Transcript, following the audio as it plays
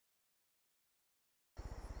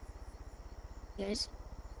guys,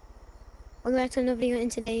 welcome back to another video,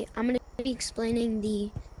 and today I'm going to be explaining the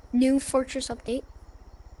new Fortress update.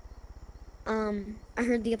 I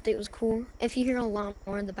heard the update was cool. If you hear a lot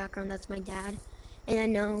more in the background, that's my dad. And I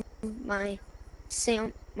know my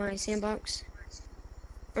sandbox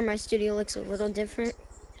or my studio looks a little different.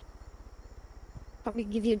 Probably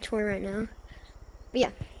give you a tour right now. But yeah,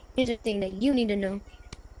 here's the thing that you need to know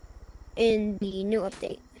in the new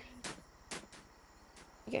update.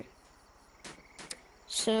 Okay.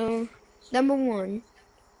 So, number one,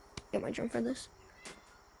 get my drum for this.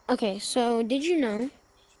 Okay, so did you know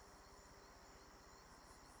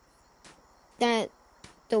that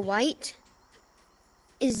the white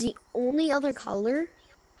is the only other color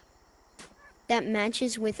that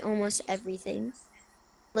matches with almost everything?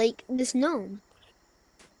 Like this gnome.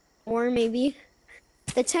 Or maybe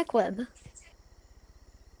the tech web.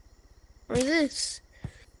 Or this.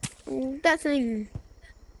 That thing.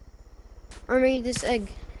 Or maybe this egg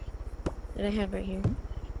that I have right here.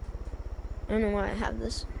 I don't know why I have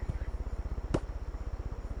this.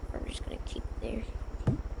 I'm just gonna keep it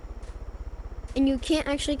there. And you can't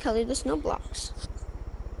actually color the snow blocks.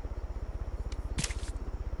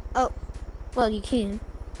 Oh, well, you can.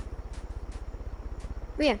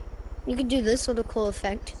 But yeah, you could do this little cool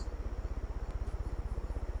effect.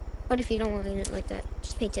 But if you don't want it like that,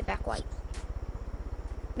 just paint it back white.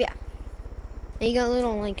 Yeah. And you got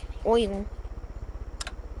little, like, oil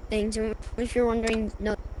things. And if you're wondering,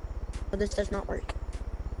 no, this does not work.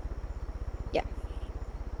 Yeah.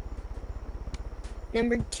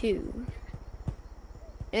 Number 2.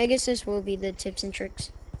 I guess this will be the tips and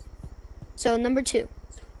tricks. So, number 2.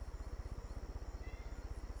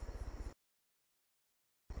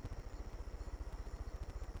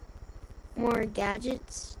 More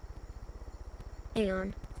gadgets. Hang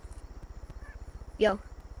on. Yo.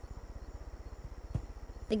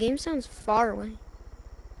 The game sounds far away.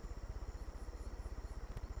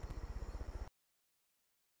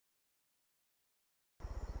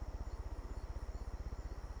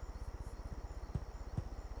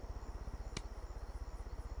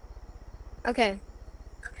 Okay.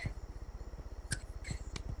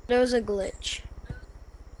 There was a glitch.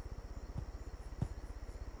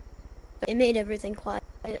 It made everything quiet.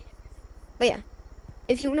 But yeah.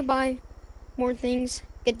 If you want to buy more things,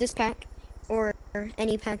 get this pack. Or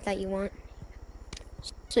any pack that you want.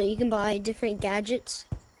 So you can buy different gadgets.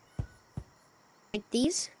 Like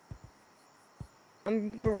these.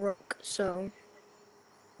 I'm broke, so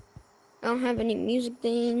I don't have any music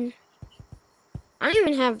thing. I don't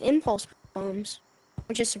even have impulse bombs,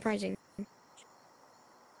 which is surprising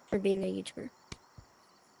for being a YouTuber.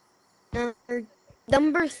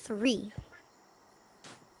 Number 3.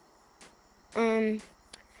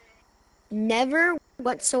 Never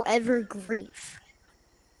whatsoever grief.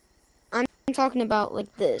 I'm talking about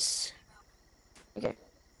like this. Okay.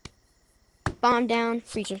 Bomb down,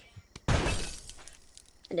 freezer.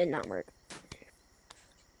 It did not work.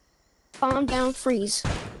 Bomb down, freeze.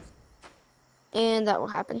 And that will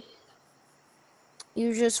happen.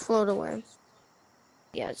 You just float away.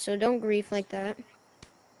 Yeah, so don't grief like that.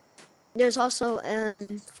 There's also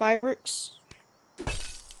fireworks.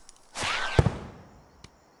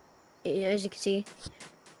 Yeah, as you can see,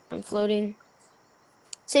 I'm floating.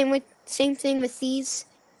 Same thing with these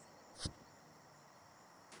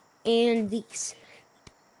and these.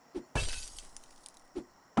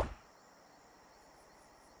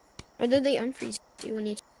 Although they unfreeze you when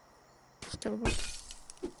you teleport.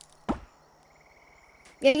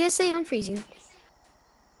 Yeah, I guess they unfreeze you.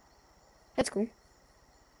 That's cool.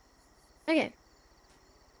 Okay.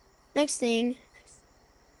 Next thing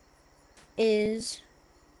is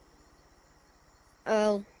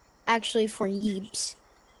actually for Yeeps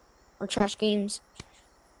or trash games.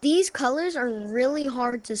 These colors are really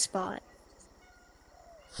hard to spot.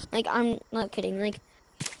 Like, I'm not kidding. Like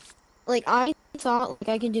I thought like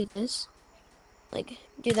I could do this. Like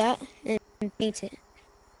do that and paint it.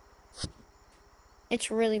 It's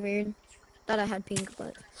really weird that I had pink,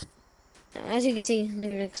 but as you can see,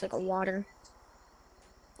 it looks like a water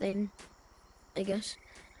thing, I guess.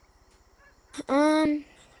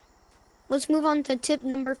 Let's move on to tip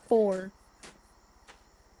number 4.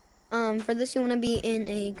 For this you want to be in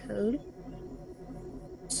a code.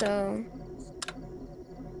 So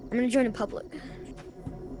I'm gonna join a public.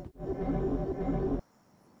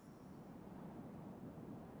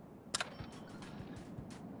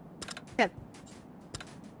 Okay.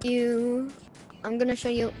 I'm gonna show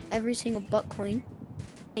you every single butt coin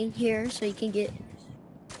in here so you can get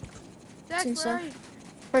some stuff.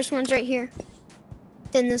 First one's right here.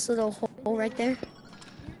 It's in this little hole right there.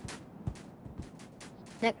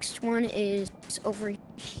 Next one is over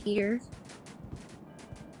here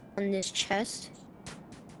on this chest.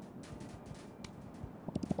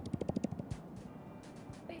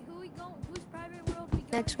 Wait, who we going? Whose private world we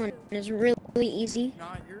going Next one to? is really easy.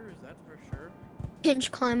 Not yours, that's for sure.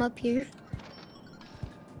 Pinch climb up here.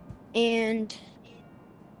 And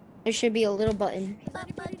there should be a little button, Does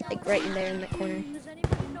anybody know like what right in there in the corner. Does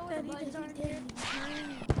anybody know what the buttons are here?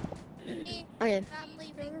 Okay, I'm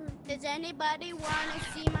leaving. Does anybody want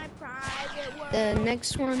to see my private world? the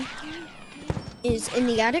next one is in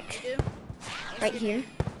the attic. Right here.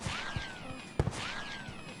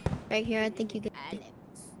 Right here, I think you can.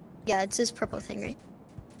 Yeah, it's this purple thing, right?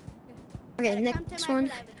 Okay, Come to next my one.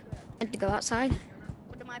 private world. I have to go outside.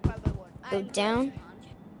 Go to my private world. Go I'm down.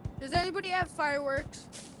 Does anybody have fireworks?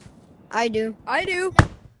 I do. I do.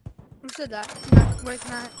 Who said that? Where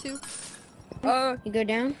can I have two? You go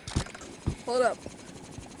down Hold up.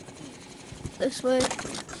 this way.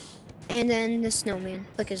 And then the snowman.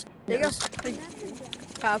 Look his There you go. nose.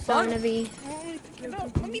 Have So fun. gonna be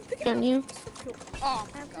Let me pick it on you. Oh,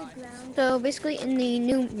 So basically in the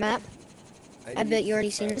new map, I bet you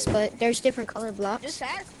already seen this, but there's different color blocks. just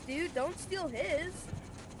ask, dude. Don't steal his.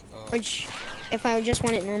 Which, if I just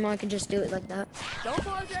want it normal, I could just do it like that. Don't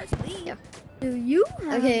apologize, leave. Yeah. Do you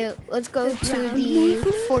Okay, let's go to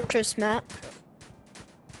the fortress map.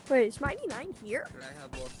 Wait, is 99 here? Could I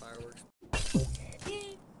have more fireworks?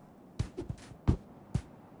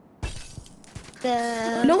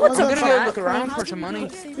 The No, what's all up? the I'm gonna go black look around ones- for some money.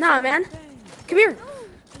 Nah, man. Come here.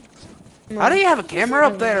 How do you have a camera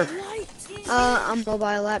up there? I'm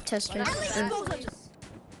mobile lab tester.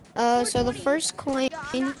 So the first coin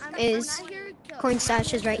is coin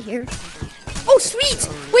stash is right here. Oh, sweet.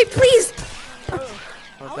 Wait, please.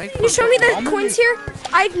 Well, thank Can you show me the for coins here?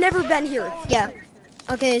 I've never been here. Yeah.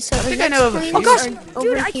 Okay, so the think I next know of a coins few. Oh gosh, are dude,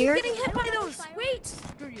 over I keep here. getting hit by those. Wait.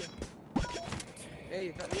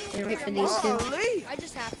 And wait for these two. I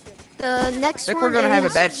just have to. The next I think one we're gonna have a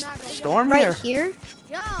is bad storm right here. here.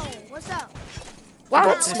 Yo, what's up? Wow,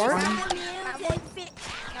 Got that's this smart. one.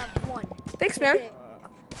 Have one. Thanks, man.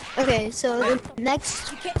 Okay, so the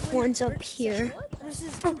next one's up here.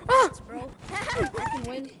 Ah,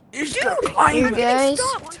 You should Here, climb. guys.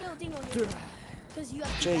 Because you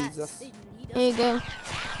have to Jesus. They need us. There you go.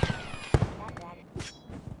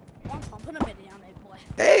 Put a minute down there, boy.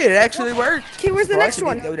 Hey, it actually worked. okay, where's the Well, I next should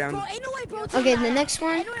one? Go down. Bro, ain't no way, bro. Okay, the next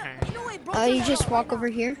one, Ain't no way, bro. you just walk over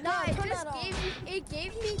here. No, it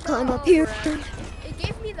gave me the, Climb up here. It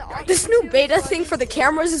gave me the This new beta thing for the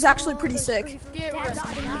cameras is actually pretty sick.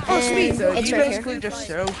 Oh, sweet. So It's you right basically here. just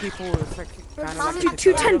show people it's like kind of like Dude,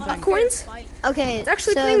 two 10 coins? Okay, It's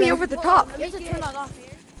actually so putting me the- over the top. You have to turn that off.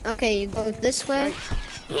 Okay, you go this way.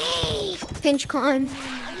 Pinch climb,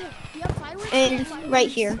 You have fireworks? and right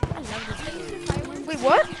here. Wait,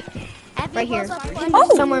 what? Right here.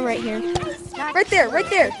 Oh! Somewhere right here. Right there, right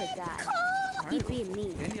there.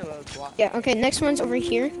 Yeah, okay, next one's over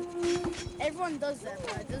here. Everyone does that,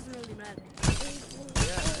 but it doesn't really matter.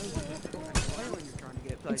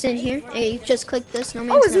 It's in here. Hey, you just click this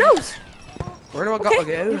snowman's Oh, his nose. Where do I gotta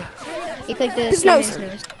go? You click the His snowman's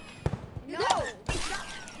nose. nose.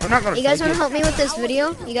 I'm not gonna. You guys take want it. to help me with this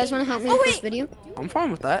video? You guys want to help me with this video? I'm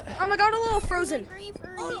fine with that. Oh, I got a little frozen. Okay,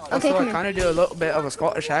 So I come here. kind of do a little bit of a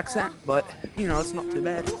Scottish accent, but you know it's not too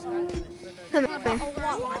bad. Come here.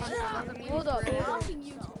 Hold up.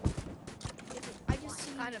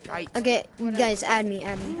 Okay, you guys, add me,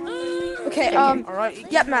 add me. Okay, All right.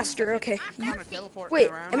 yep, master, okay. Kinda teleport Wait,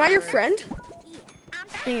 around. am I your friend?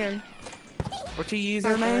 Hang on. What's your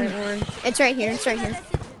Mark the right username? one. It's right here, it's right here.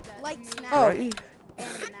 Oh, Right.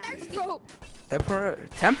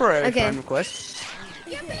 Temporary Okay. friend request.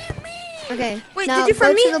 Okay. Wait, now did you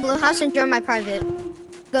friend go me? to the blue house and join my private.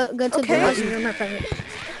 Go to the blue Okay. house and join my private.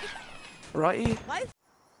 Right.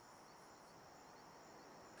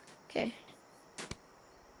 Okay.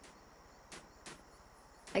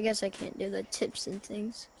 I guess I can't do the tips and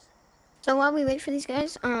things. So while we wait for these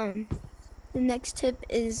guys, the next tip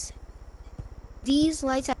is these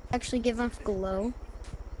lights actually give off glow.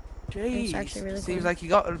 Jeez. actually really Seems cool. like you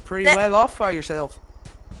got it pretty That- well off by yourself.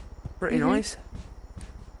 Pretty nice.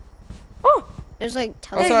 oh, There's like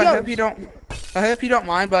Also, Hey, I yo. hope you don't. I hope you don't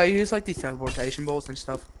mind, but I use like these teleportation balls and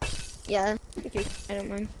stuff. yeah. I don't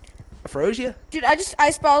mind. I froze you. dude, I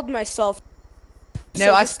spelled myself. No,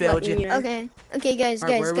 So I just spilled letting you. know. Okay. Okay, guys,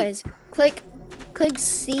 Alright, where guys, we- guys. Click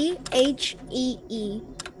CHEE.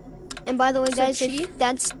 And by the way, guys, Chi? if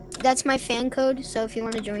that's my fan code. So if you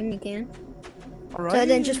want to join, you can. All So right.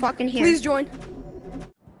 then just walk in here. Please join.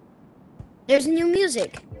 There's new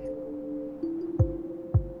music.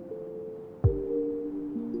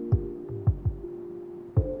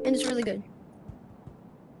 And it's really good.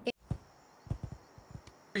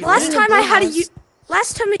 Last in the time I blue had house.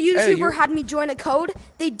 last time a YouTuber you- had me join a code,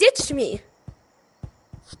 they ditched me.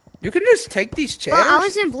 You can just take these chairs. Well, I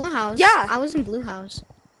was in blue house. Yeah. I was in blue house.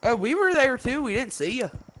 We were there too. We didn't see you.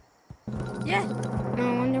 Yeah.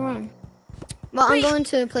 No, I wonder why. Well, Wait. I'm going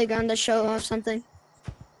to the playground to show off something.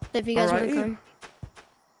 If you guys want to Alrighty. come.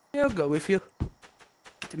 Yeah, I'll go with you.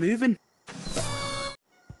 Get moving.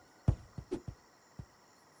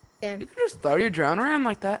 Yeah. You can just throw your drone around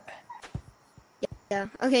like that. Yeah.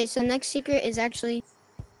 Okay, so next secret is actually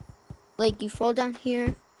like you fall down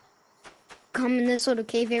here, come in this little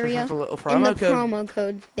cave area, Have a little and the promo code. promo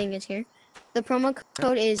code thing is here. The promo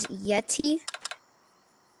code is Yeti,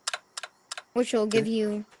 which will give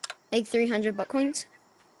you like 300 butt coins.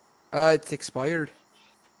 It's expired.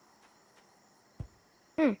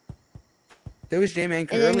 Hmm. There was J-Man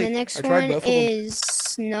And then Curly. the next I tried one both of them. is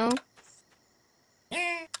Snow.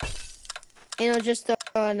 And it'll just throw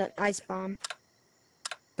an ice bomb.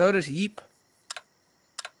 So does Yeep.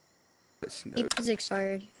 It is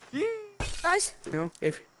expired. Guys, You know,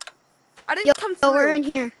 if I didn't Yo, come oh, we're through.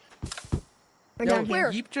 in here. We're yo, down here.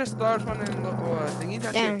 Where? Yeep just throws one in the thingy.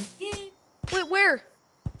 That's Down. it. Wait, where?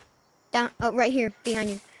 Down. Oh, right here, behind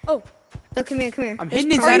you. Oh, So come here, come here. I'm There's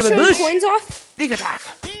hidden are inside you of a showing bush. coins off? Dig attack.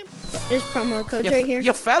 There's promo codes You, right here.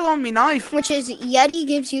 you fell on me knife. Which is Yeti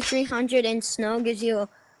gives you 300 and Snow gives you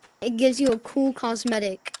a cool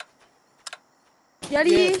cosmetic.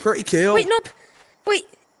 Yeti. Yeah, it's pretty cool. Wait, nope. Wait,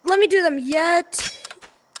 let me do them. Yet,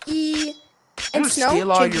 E, I'm and gonna Snow.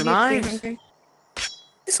 steal all Should your give you knives. 300.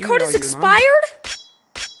 This Give me code all is your expired?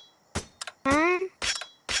 Huh?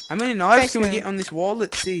 How many knives can we Snow. get on this wall?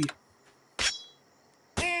 Let's see.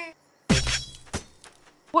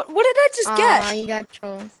 What did I just get? You got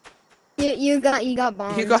trolls. You got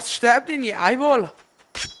bombs. You got stabbed in your eyeball.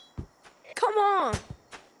 Come on.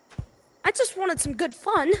 I just wanted some good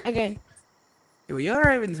fun. Okay. Yeah, we are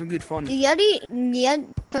having some good fun. Code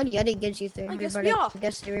Yeti gives you 300, guess but we I are.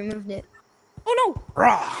 guess they removed it. Oh no,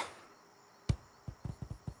 Rah!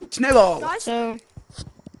 Snowball! guys. So.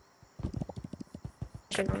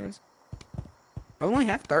 I only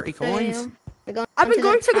have 30 coins. I've been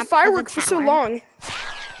going for the fireworks for so tower. long.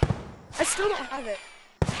 I still don't have it.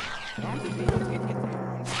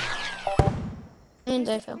 And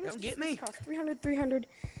I fell. Don't get me. Cost 300, 300.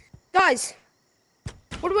 Guys,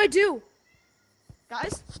 what do I do?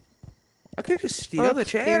 Guys? I could just steal Up the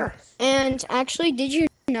chair. here. And actually, did you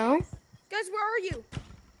know? Guys, where are you?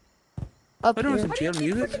 Up I don't here. know Why do you Chill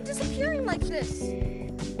keep music. freaking disappearing like this?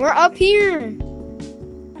 We're up here.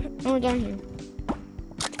 Oh, we're down here.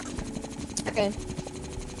 Okay.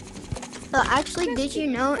 So actually, did you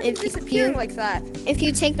know Freaking if disappearing you like that? if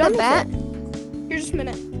you take the Done with bat, Here's just a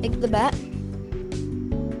minute. take the bat,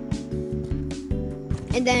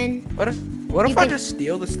 and then What if You I can- just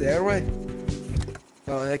steal the stairway?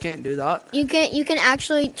 Oh, I can't do that. you can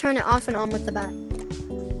actually turn it off and on with the bat.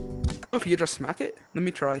 What if you just smack it? Let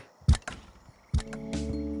me try.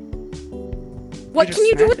 What just can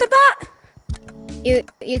you do smash with the bat?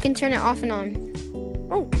 You can turn it off and on.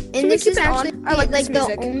 Oh, And can we this keep is it actually on? I like this the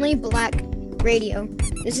music. only black radio.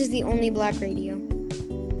 This is the only black radio.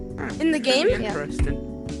 In the game? Really Yeah.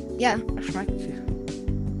 interesting. Yeah. I smacked you.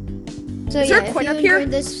 So Is yeah, there a if coin you up here?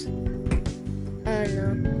 enjoyed this,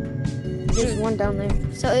 no. There's one down there.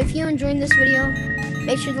 So if you enjoyed this video,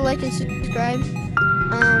 make sure to like and subscribe.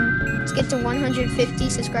 Let's get to 150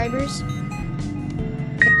 subscribers.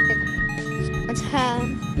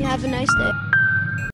 You have a nice day.